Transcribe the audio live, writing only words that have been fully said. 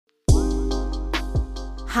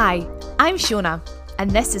Hi, I'm Shona, and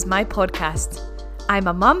this is my podcast. I'm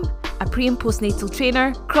a mum, a pre- and postnatal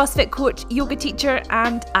trainer, CrossFit coach, yoga teacher,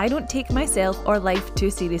 and I don't take myself or life too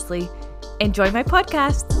seriously. Enjoy my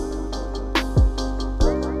podcast.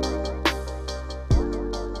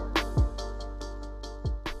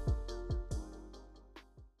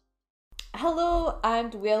 Hello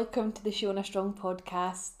and welcome to the Shona Strong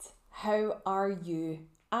podcast. How are you?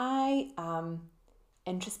 I am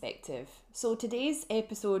introspective. So today's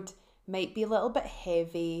episode might be a little bit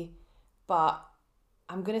heavy, but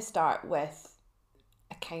I'm going to start with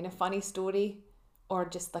a kind of funny story or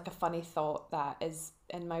just like a funny thought that is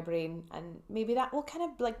in my brain, and maybe that will kind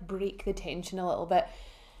of like break the tension a little bit.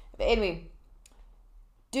 But anyway,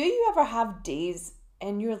 do you ever have days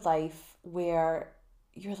in your life where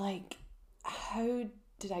you're like, how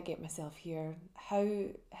did I get myself here? How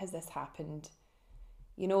has this happened?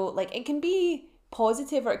 You know, like it can be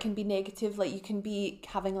positive or it can be negative. Like you can be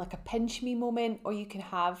having like a pinch me moment, or you can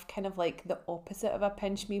have kind of like the opposite of a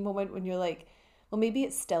pinch me moment when you're like, well, maybe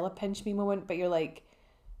it's still a pinch me moment, but you're like,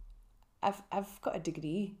 I've got a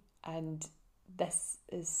degree and this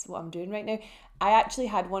is what I'm doing right now. I actually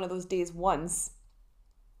had one of those days once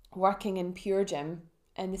working in Pure Gym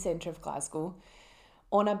in the centre of Glasgow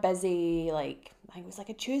on a busy, like, I think it was like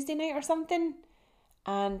a Tuesday night or something,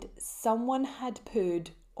 and someone had pooed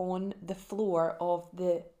on the floor of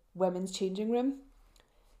the women's changing room.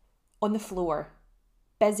 On the floor.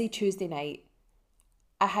 Busy Tuesday night.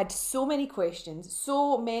 I had so many questions,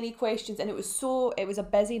 and it was a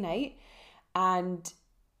busy night, and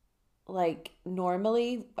like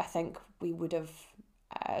normally I think we would have,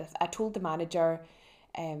 I told the manager,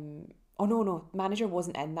 manager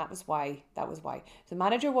wasn't in, that was why. The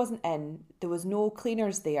manager wasn't in, there was no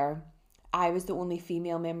cleaners there, I was the only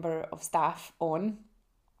female member of staff on.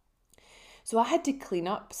 So I had to clean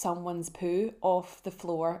up someone's poo off the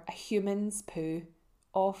floor, a human's poo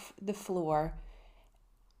off the floor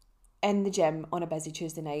in the gym on a busy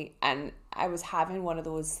Tuesday night. And I was having one of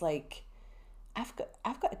those like, I've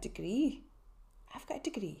got a degree,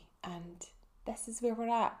 and this is where we're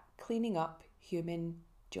at, cleaning up human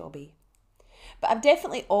jobby. But I've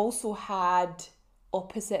definitely also had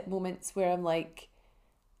opposite moments where I'm like,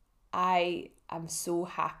 I am so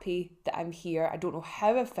happy that I'm here. I don't know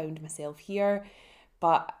how I've found myself here,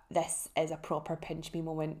 but this is a proper pinch me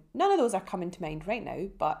moment. None of those are coming to mind right now,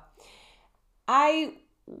 but I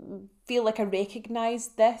feel like I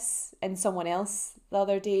recognised this in someone else the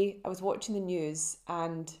other day. I was watching the news,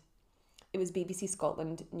 and it was BBC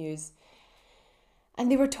Scotland news, and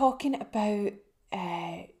they were talking about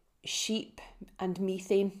sheep and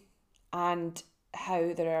methane, and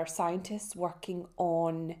how there are scientists working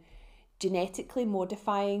on genetically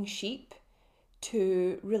modifying sheep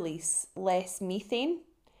to release less methane.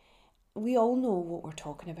 We all know what we're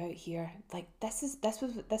talking about here. Like this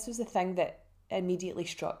was the thing that immediately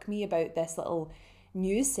struck me about this little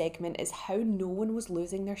news segment, is how no one was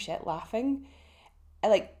losing their shit laughing.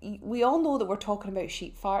 Like, we all know that we're talking about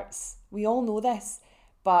sheep farts. We all know this,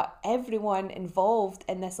 but everyone involved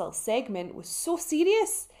in this little segment was so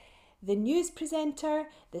serious. The news presenter,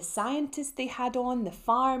 the scientist they had on, the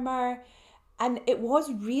farmer, and it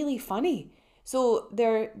was really funny. So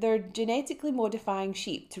they're genetically modifying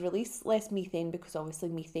sheep to release less methane, because obviously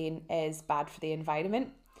methane is bad for the environment.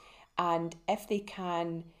 And if they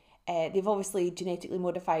can, they've obviously genetically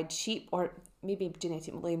modified sheep, or maybe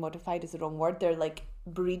genetically modified is the wrong word. They're like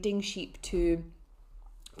breeding sheep to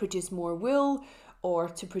produce more wool or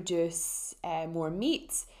to produce more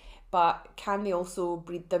meat. But can they also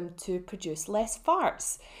breed them to produce less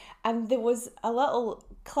farts? And there was a little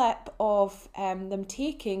clip of them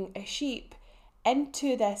taking a sheep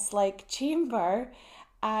into this like chamber,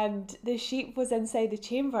 and the sheep was inside the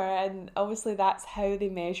chamber, and obviously that's how they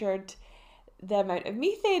measured the amount of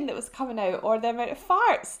methane that was coming out, or the amount of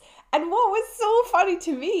farts. And what was so funny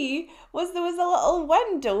to me was there was a little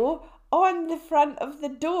window on the front of the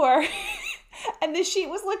door and the sheep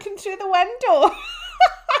was looking through the window.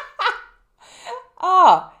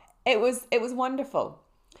 It was wonderful.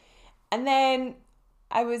 And then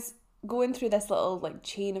I was going through this little like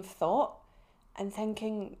chain of thought and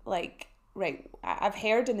thinking like, right, I've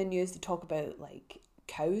heard in the news to talk about like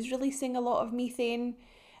cows releasing a lot of methane,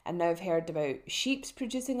 and now I've heard about sheep's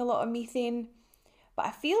producing a lot of methane. But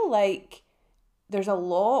I feel like there's a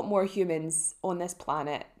lot more humans on this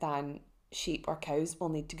planet than sheep or cows. We'll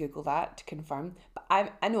need to Google that to confirm. But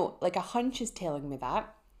I know, like, a hunch is telling me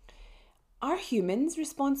that. Are humans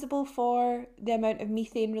responsible for the amount of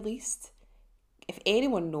methane released? If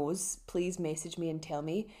anyone knows, please message me and tell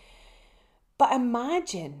me. But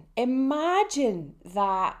imagine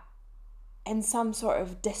that in some sort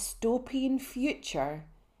of dystopian future,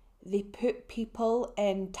 they put people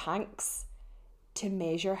in tanks to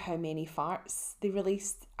measure how many farts they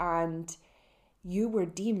released, and you were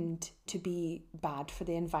deemed to be bad for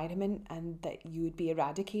the environment and that you would be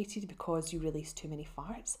eradicated because you released too many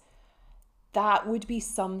farts. That would be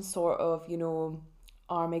some sort of,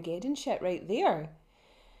 Armageddon shit right there.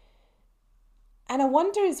 And I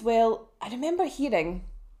wonder as well, I remember hearing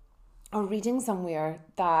or reading somewhere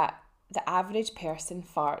that the average person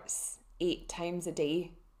farts 8 times a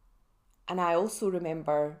day. And I also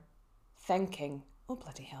remember thinking, oh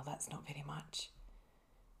bloody hell, that's not very much.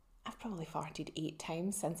 I've probably farted 8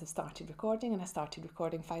 times since I've started recording, and I started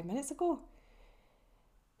recording 5 minutes ago.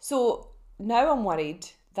 So now I'm worried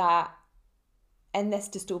that in this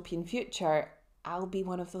dystopian future, I'll be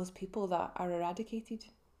one of those people that are eradicated.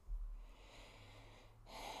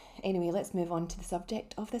 Anyway, let's move on to the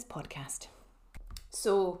subject of this podcast.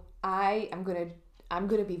 So I'm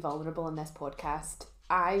gonna be vulnerable in this podcast.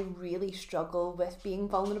 I really struggle with being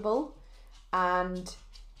vulnerable, and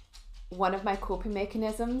one of my coping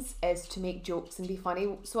mechanisms is to make jokes and be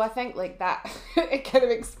funny. So I think like that it kind of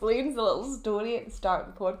explains the little story at the start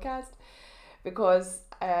of the podcast, because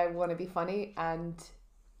I want to be funny, and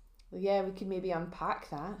yeah, we can maybe unpack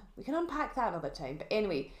that. We can unpack that another time. But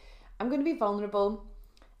anyway, I'm going to be vulnerable,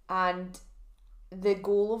 and the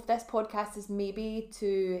goal of this podcast is maybe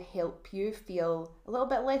to help you feel a little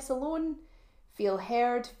bit less alone, feel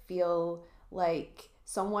heard, feel like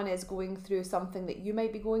someone is going through something that you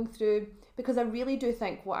might be going through, because I really do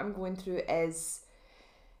think what I'm going through is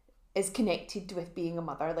connected with being a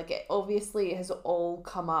mother. Like, it obviously has all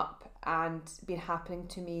come up and been happening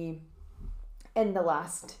to me in the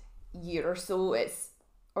last year or so.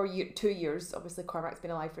 2 years. Obviously, Cormac's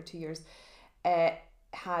been alive for 2 years. It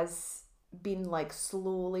has been like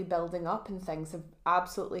slowly building up, and things have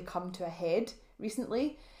absolutely come to a head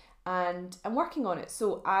recently, and I'm working on it.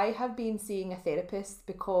 So I have been seeing a therapist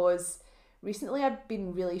because recently I've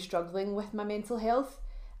been really struggling with my mental health.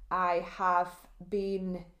 I have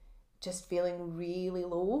been just feeling really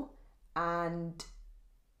low, and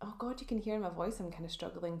oh god, you can hear in my voice I'm kind of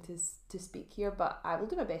struggling to speak here, but I will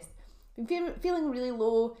do my best. Been feeling really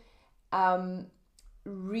low,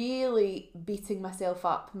 really beating myself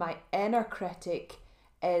up. My inner critic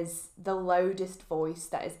is the loudest voice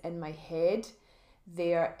that is in my head.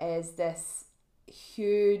 There is this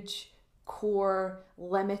huge core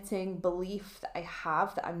limiting belief that I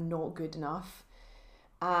have that I'm not good enough,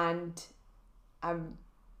 and I'm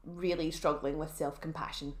really struggling with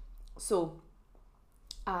self-compassion. So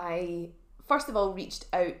I first of all reached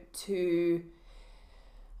out to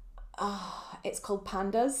it's called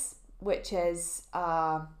Pandas, which is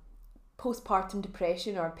postpartum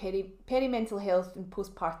depression or peri-mental health and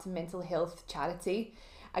postpartum mental health charity.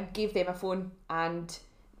 I gave them a phone, and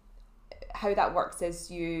how that works is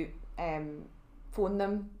you phone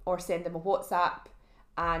them or send them a WhatsApp,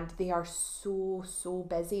 and they are so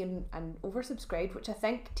busy and oversubscribed, which I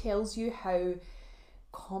think tells you how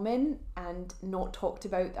common and not talked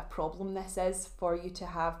about a problem this is for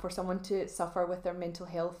someone to suffer with their mental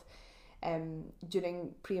health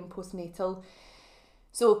during pre and postnatal.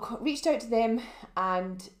 So reached out to them,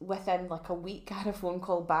 and within like a week I had a phone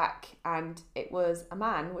call back, and it was a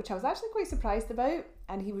man, which I was actually quite surprised about,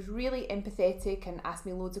 and he was really empathetic and asked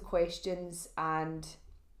me loads of questions, and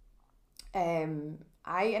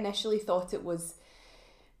I initially thought it was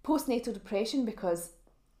postnatal depression, because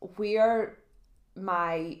where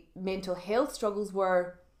my mental health struggles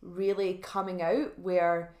were really coming out,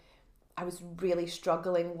 where I was really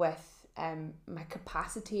struggling with my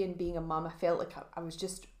capacity in being a mum. I felt like I was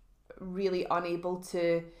just really unable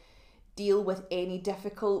to deal with any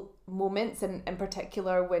difficult moments, and in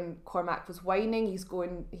particular when Cormac was whining,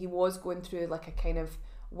 he was going through like a kind of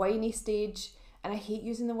whiny stage, and I hate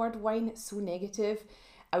using the word whine, it's so negative.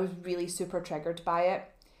 I was really super triggered by it,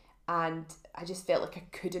 and I just felt like I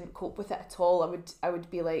couldn't cope with it at all. I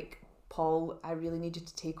would be like, Paul, I really need you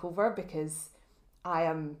to take over because I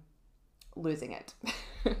am losing it.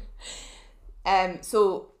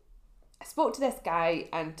 So I spoke to this guy,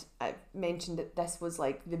 and I mentioned that this was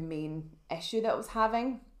like the main issue that I was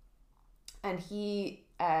having, and he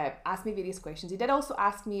asked me various questions. He did also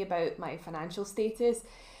ask me about my financial status,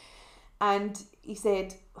 and he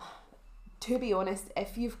said, to be honest,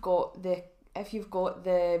 if you've got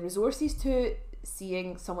the resources to,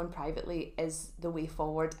 seeing someone privately is the way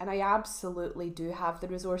forward. And I absolutely do have the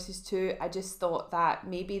resources to. I just thought that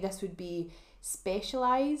maybe this would be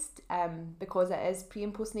specialised because it is pre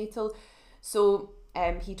and postnatal. So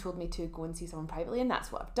he told me to go and see someone privately, and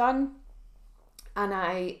that's what I've done. and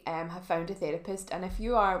I have found a therapist. And if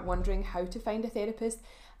you are wondering how to find a therapist,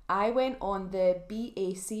 I went on the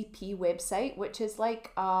BACP website, which is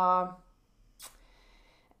like a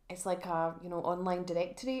online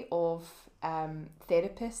directory of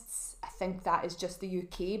therapists. I think that is just the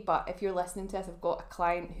UK, but if you're listening to this, I've got a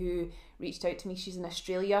client who reached out to me. She's in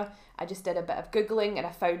Australia. I just did a bit of Googling and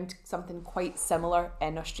I found something quite similar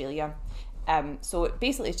in Australia. So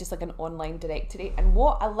basically it's just like an online directory, and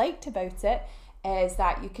what I liked about it is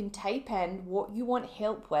that you can type in what you want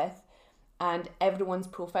help with and everyone's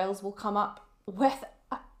profiles will come up with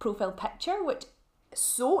a profile picture, which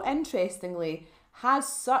so interestingly has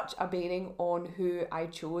such a bearing on who I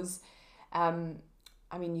chose.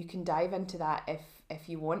 I mean, you can dive into that if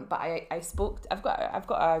you want, but I've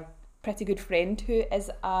got a pretty good friend who is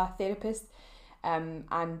a therapist,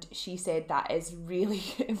 and she said that is really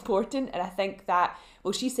important. And I think that,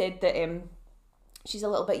 well, she said that she's a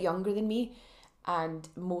little bit younger than me, and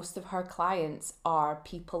most of her clients are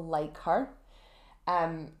people like her.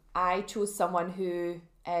 I chose someone who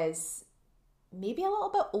is maybe a little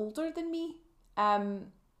bit older than me,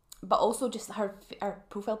 but also just her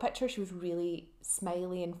profile picture, she was really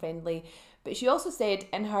smiley and friendly. But she also said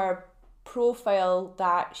in her profile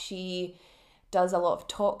that she does a lot of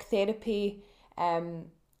talk therapy.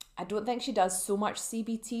 I don't think she does so much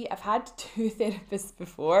CBT. I've had 2 therapists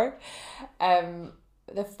before.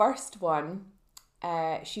 The first one,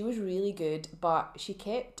 she was really good, but she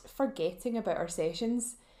kept forgetting about her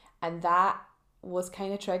sessions, and that was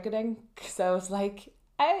kind of triggering because I was like,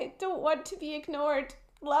 I don't want to be ignored.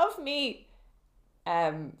 Love me.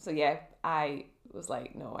 So yeah, I was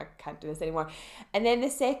like, no, I can't do this anymore. And then the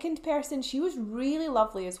second person, she was really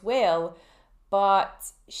lovely as well, but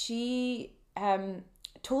she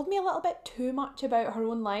told me a little bit too much about her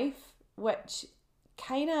own life, which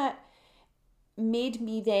kind of made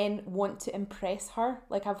me then want to impress her.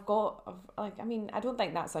 Like I don't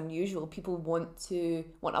think that's unusual. People want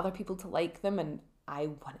other people to like them, and I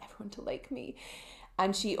want everyone to like me.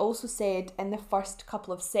 And she also said in the first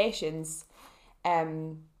couple of sessions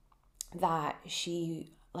that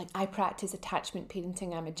I practice attachment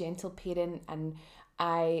parenting. I'm a gentle parent, and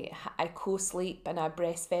I co-sleep and I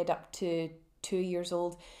breastfed up to 2 years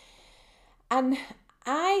old. And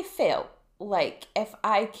I felt like if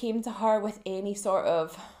I came to her with any sort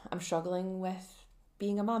of, I'm struggling with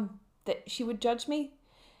being a mum, that she would judge me.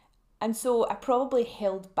 And so I probably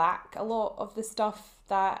held back a lot of the stuff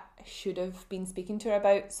that I should have been speaking to her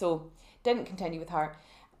about. So didn't continue with her.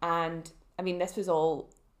 And I mean, this was all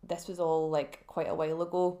like quite a while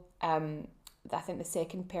ago. I think the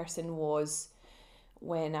second person was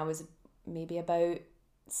when I was maybe about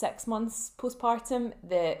 6 months postpartum.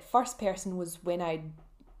 The first person was when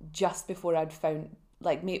just before I'd found,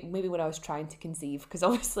 like maybe when I was trying to conceive, because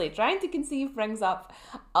obviously trying to conceive brings up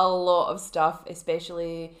a lot of stuff,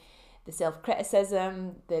 especially the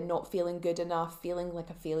self-criticism, the not feeling good enough, feeling like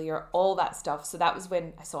a failure, all that stuff. So that was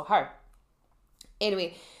when I saw her.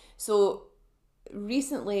 Anyway, so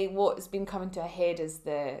recently what's been coming to a head is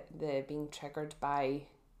the being triggered by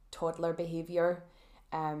toddler behaviour.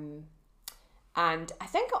 And I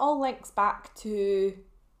think it all links back to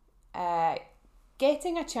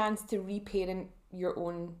getting a chance to reparent your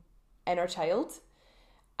own inner child,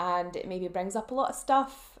 and it maybe brings up a lot of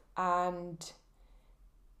stuff, and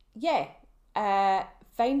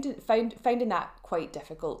finding that quite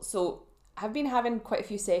difficult. So I've been having quite a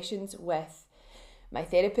few sessions with my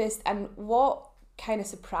therapist, and what kind of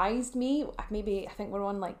surprised me, maybe I think we're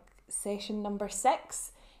on like session number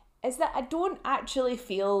 6, is that I don't actually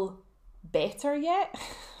feel better yet.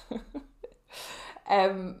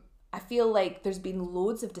 I feel like there's been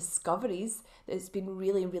loads of discoveries that's been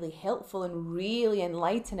really, really helpful and really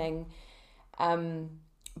enlightening,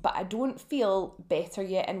 but I don't feel better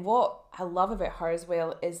yet. And what I love about her as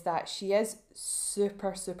well is that she is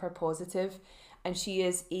super, super positive, and she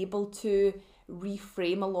is able to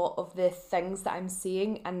reframe a lot of the things that I'm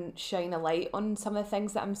saying and shine a light on some of the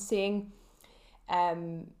things that I'm saying.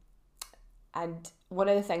 And one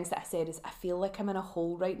of the things that I said is, I feel like I'm in a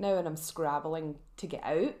hole right now and I'm scrabbling to get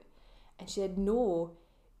out. And she said, no,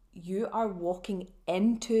 you are walking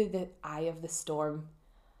into the eye of the storm.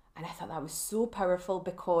 And I thought that was so powerful,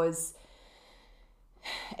 because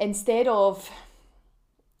instead of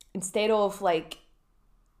like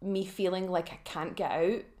me feeling like I can't get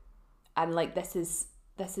out and like this is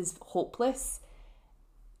hopeless,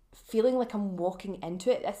 feeling like I'm walking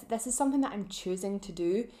into it, this is something that I'm choosing to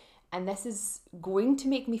do, and this is going to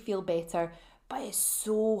make me feel better, but it's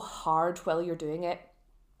so hard while you're doing it.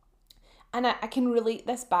 And I can relate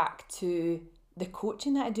this back to the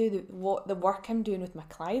coaching that I do, the work I'm doing with my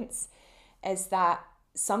clients. is that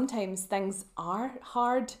sometimes things are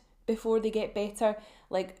hard before they get better.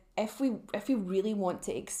 Like if we really want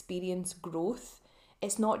to experience growth,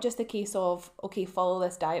 it's not just a case of, okay, follow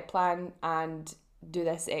this diet plan and do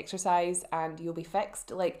this exercise and you'll be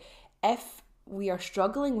fixed. Like if we are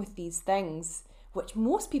struggling with these things, which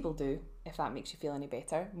most people do, if that makes you feel any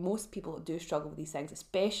better, most people do struggle with these things,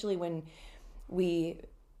 especially when we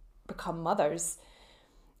become mothers,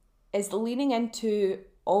 is leaning into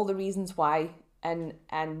all the reasons why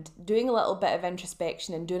and doing a little bit of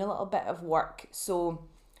introspection and doing a little bit of work. So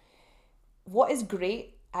what is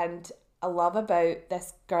great and I love about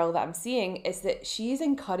this girl that I'm seeing is that she's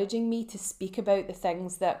encouraging me to speak about the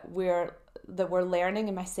things that we're learning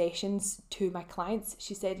in my sessions to my clients.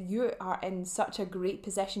 She said, you are in such a great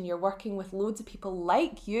position. You're working with loads of people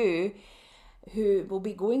like you who will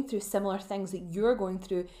be going through similar things that you're going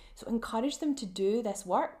through. So encourage them to do this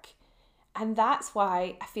work. And that's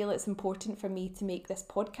why I feel it's important for me to make this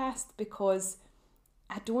podcast, because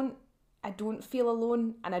I don't feel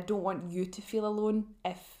alone, and I don't want you to feel alone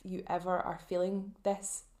if you ever are feeling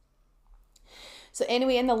this. So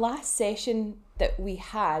anyway, in the last session that we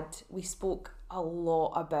had, we spoke a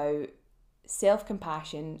lot about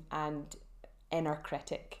self-compassion and inner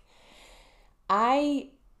critic.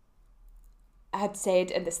 I had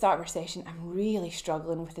said at the start of our session, I'm really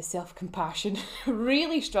struggling with the self-compassion,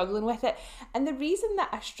 really struggling with it. And the reason that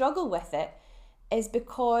I struggle with it is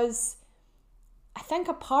because I think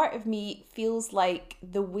a part of me feels like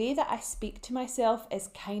the way that I speak to myself is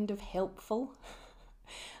kind of helpful.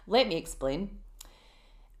 Let me explain.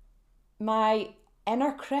 My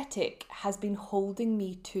inner critic has been holding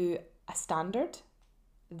me to a standard.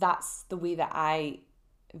 That's the way that I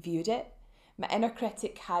viewed it. My inner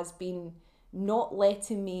critic has been not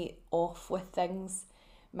letting me off with things.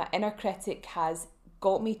 My inner critic has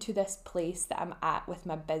got me to this place that I'm at with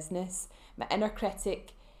my business. My inner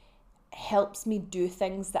critic helps me do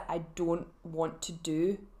things that I don't want to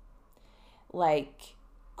do, like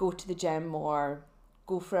go to the gym or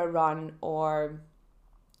go for a run, or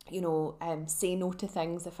say no to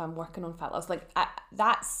things if I'm working on fat loss. Like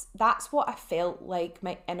that's what I felt like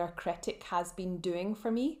my inner critic has been doing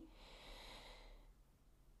for me.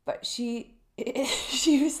 But she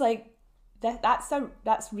was like,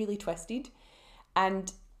 that's really twisted.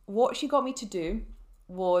 And what she got me to do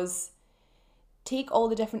was take all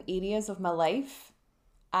the different areas of my life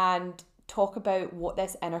and talk about what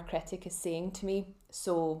this inner critic is saying to me.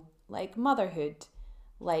 So like motherhood,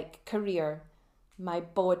 like career, my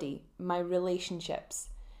body, my relationships.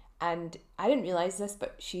 And I didn't realise this,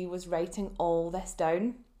 but she was writing all this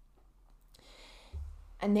down.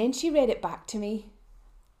 And then she read it back to me.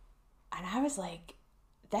 And I was like,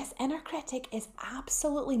 this inner critic is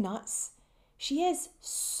absolutely nuts. She is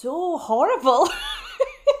so horrible.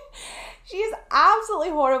 She is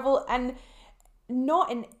absolutely horrible, and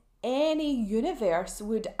not in any universe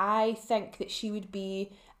would I think that she would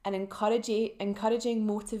be an encouraging,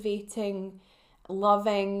 motivating,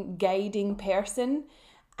 loving, guiding person.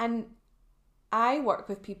 And I work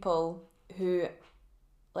with people who,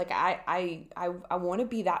 like, I want to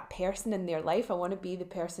be that person in their life. I want to be the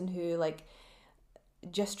person who, like,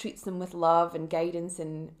 just treats them with love and guidance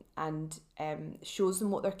and shows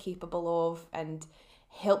them what they're capable of and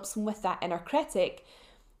helps them with that inner critic.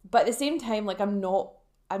 But at the same time, like, I'm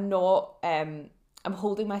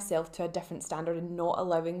holding myself to a different standard and not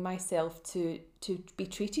allowing myself to be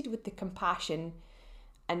treated with the compassion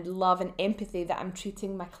and love and empathy that I'm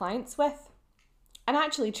treating my clients with, and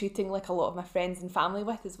actually treating like a lot of my friends and family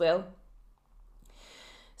with as well.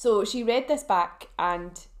 So she read this back,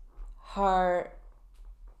 and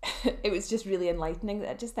it was just really enlightening.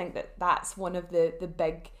 I just think that that's one of the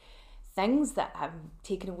big things that I've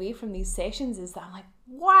taken away from these sessions, is that I'm like,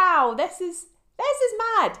 wow, this is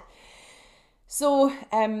mad. So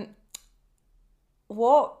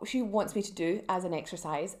what she wants me to do as an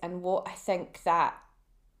exercise, and what I think that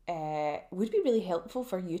would be really helpful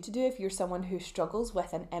for you to do if you're someone who struggles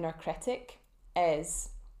with an inner critic, is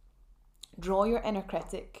draw your inner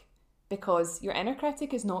critic, because your inner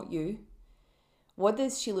critic is not you. What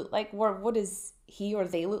does she look like? What does he or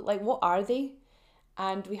they look like? What are they?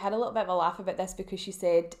 And we had a little bit of a laugh about this, because she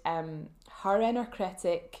said her inner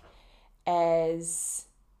critic is...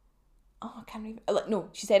 I can't remember. No,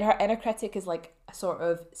 she said her inner critic is like a sort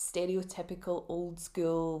of stereotypical old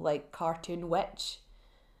school, like, cartoon witch.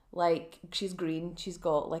 Like, she's green, she's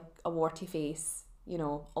got like a warty face,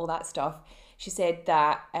 all that stuff. She said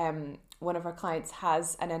that one of her clients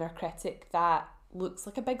has an inner critic that looks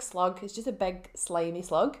like a big slug. It's just a big slimy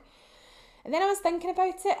slug. And then I was thinking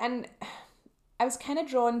about it, and I was kind of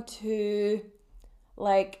drawn to,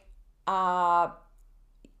 like,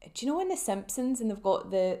 do you know in The Simpsons, and they've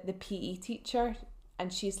got the PE teacher,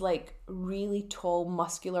 and she's like really tall,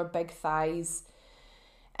 muscular, big thighs,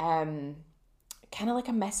 kind of like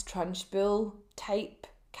a Miss Trunchbull type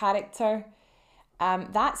character.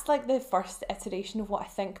 That's like the first iteration of what I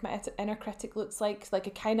think my inner critic looks like a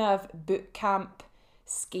kind of boot camp,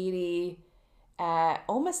 scary,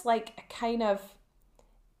 almost like a kind of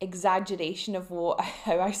exaggeration of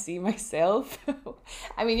how I see myself.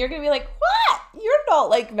 I mean, you're gonna be like, what? You're not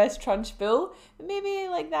like Miss Trunchbull. Maybe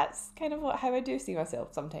like that's kind of how I do see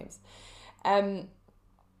myself sometimes. But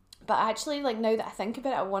actually, like now that I think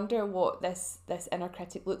about it, I wonder what this inner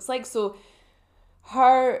critic looks like. So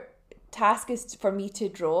her task is for me to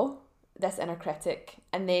draw this inner critic,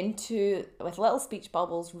 and then to, with little speech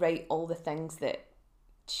bubbles, write all the things that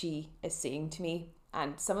she is saying to me.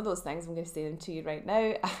 And some of those things I'm going to say them to you right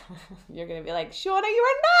now. You're going to be like, Shona, you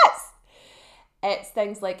are nuts! It's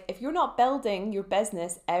things like, if you're not building your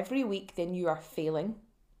business every week, then you are failing.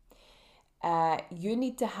 You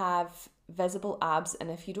need to have visible abs, and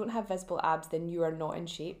if you don't have visible abs, then you are not in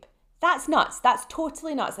shape. That's nuts. That's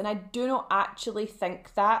totally nuts. And I do not actually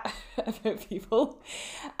think that about people.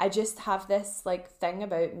 I just have this like thing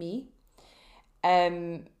about me.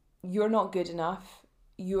 You're not good enough.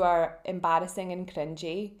 You are embarrassing and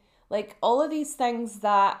cringy. Like all of these things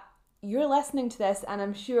that you're listening to this, and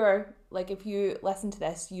I'm sure like if you listen to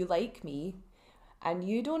this, you like me and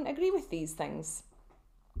you don't agree with these things.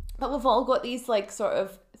 But we've all got these like sort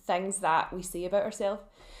of things that we say about ourselves.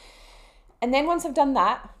 And then once I've done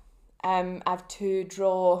that, I have to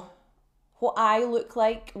draw what I look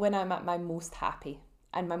like when I'm at my most happy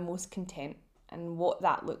and my most content, and what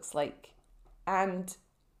that looks like. And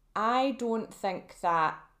I don't think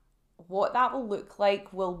that what that will look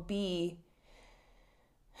like will be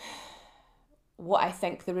what I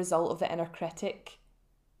think the result of the inner critic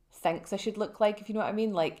thinks I should look like, if you know what I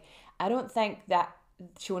mean. Like, I don't think that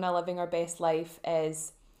Shona living her best life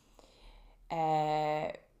is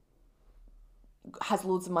has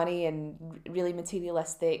loads of money and really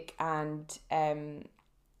materialistic and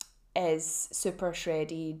is super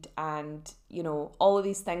shredded and, you know, all of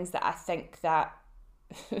these things that I think that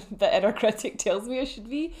the inner critic tells me I should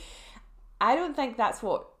be. I don't think that's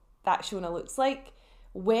what that Shona looks like.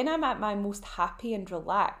 When I'm at my most happy and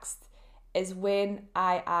relaxed is when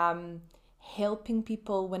I am helping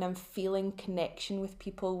people, when I'm feeling connection with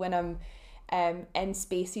people, when I'm in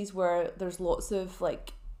spaces where there's lots of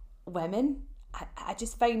like women. I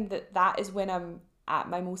just find that is when I'm at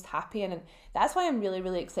my most happy, and that's why I'm really,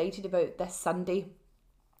 really excited about this Sunday.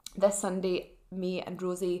 This Sunday, me and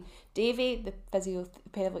Rosie Davey, the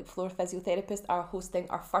pelvic floor physiotherapist, are hosting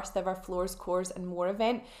our first ever Floors, Cores and More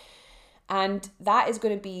event. And that is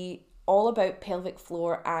going to be all about pelvic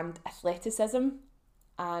floor and athleticism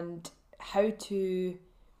and how to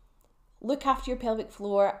look after your pelvic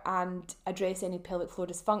floor and address any pelvic floor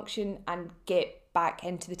dysfunction and get back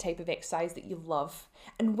into the type of exercise that you love.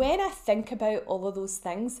 And when I think about all of those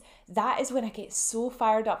things, that is when I get so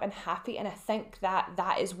fired up and happy, and I think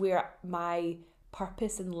that is where my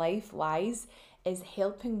purpose in life lies, is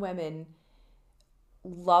helping women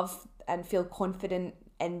love and feel confident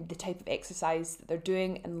in the type of exercise that they're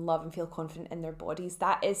doing, and love and feel confident in their bodies.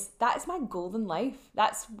 That is my goal in life.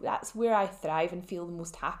 That's where I thrive and feel the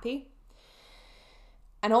most happy.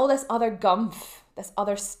 And all this other gumph, this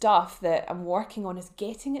other stuff that I'm working on is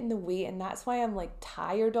getting in the way, and that's why I'm like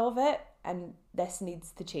tired of it, and this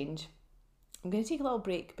needs to change. I'm going to take a little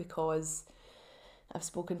break because I've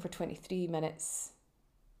spoken for 23 minutes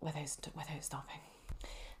without stopping.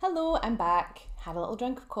 Hello, I'm back. Had a little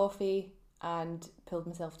drink of coffee and pulled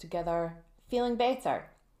myself together, feeling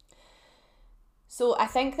better. So I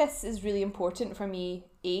think this is really important for me,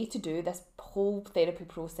 A, to do this whole therapy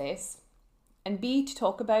process, and B, to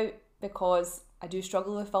talk about, because I do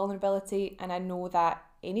struggle with vulnerability, and I know that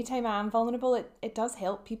anytime I am vulnerable, it does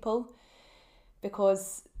help people,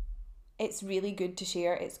 because it's really good to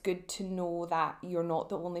share. It's good to know that you're not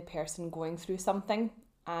the only person going through something,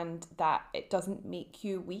 and that it doesn't make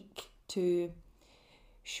you weak to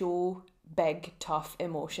show big, tough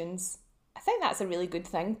emotions. I think that's a really good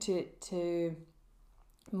thing to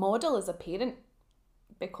model as a parent,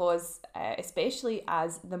 because especially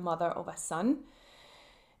as the mother of a son,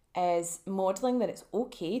 is modelling that it's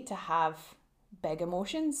okay to have big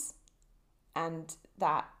emotions, and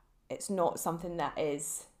that it's not something that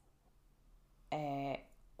is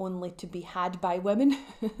only to be had by women.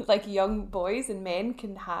 Like young boys and men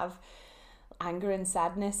can have anger and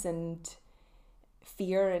sadness and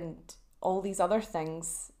fear and all these other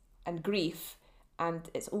things and grief,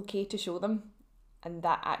 and it's okay to show them. and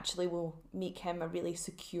that actually will make him a really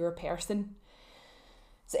secure person.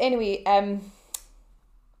 So anyway,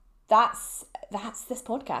 that's this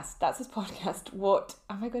podcast. That's this podcast. What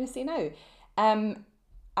am I going to say now?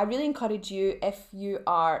 I really encourage you, if you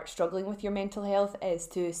are struggling with your mental health, is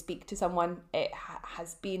to speak to someone. It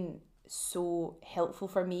has been so helpful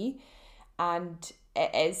for me, and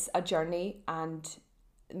it is a journey. And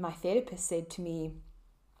my therapist said to me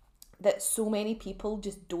that so many people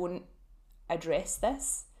just don't address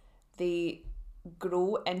this. They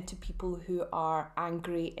grow into people who are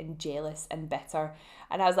angry and jealous and bitter.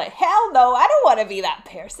 And I was like, hell no, I don't want to be that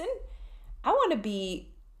person. I want to be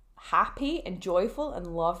happy and joyful and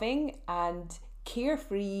loving and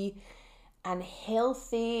carefree and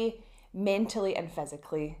healthy mentally and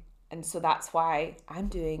physically. And so that's why I'm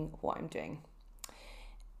doing what I'm doing.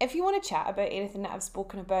 If you want to chat about anything that I've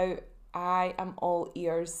spoken about, I am all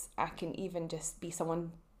ears. I can even just be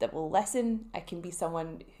someone that will listen. I can be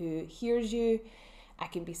someone who hears you. I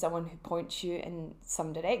can be someone who points you in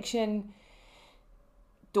some direction.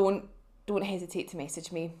 Don't hesitate to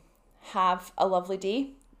message me. Have a lovely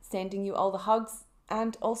day. Sending you all the hugs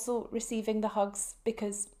and also receiving the hugs,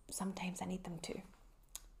 because sometimes I need them too.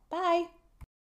 Bye.